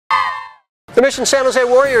The Mission San Jose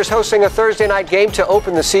Warriors hosting a Thursday night game to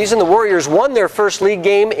open the season. The Warriors won their first league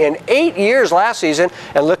game in 8 years last season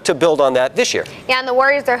and look to build on that this year. Yeah, and the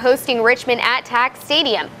Warriors are hosting Richmond at TAC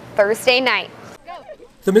Stadium Thursday night.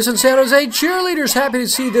 The Mission San Jose Cheerleaders happy to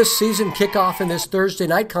see this season kick off in this Thursday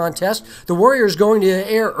night contest. The Warriors going to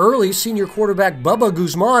air early. Senior quarterback BUBBA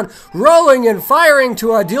Guzman rolling and firing to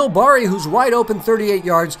ADIL BARI, who's wide open 38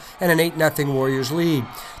 yards and an 8-0 Warriors lead.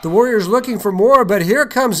 The Warriors looking for more, but here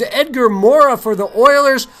comes EDGAR MORA for the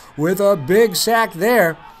Oilers with a big sack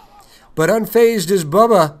there. But unfazed is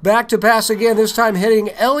BUBBA. Back to pass again, this time hitting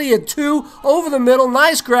ELLIOT 2 over the middle.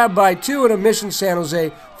 Nice grab by 2 and a Mission San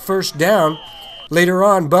Jose first down. Later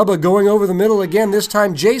on, BUBBA going over the middle again, this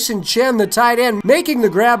time CHEN, the tight end, making the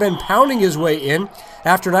grab and pounding his way in.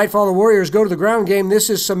 After nightfall, the Warriors go to the ground game. This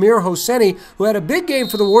is MOHSENI, who had a big game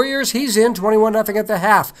for the Warriors. He's in 21-0 at the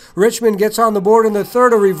half. Richmond gets on the board in the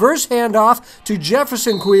third, a reverse handoff to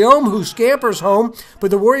QUIOM, who scampers home. But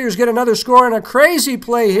the Warriors get another score on a crazy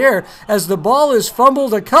play here as the ball is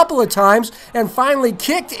fumbled a couple of times and finally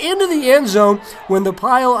kicked into the end zone when the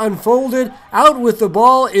pile unfolded. Out with the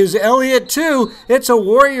ball is ELLIOT 2. It's a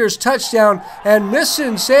Warriors touchdown, and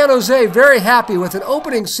Mission San Jose very happy with an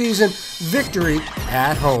opening season victory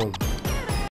at home.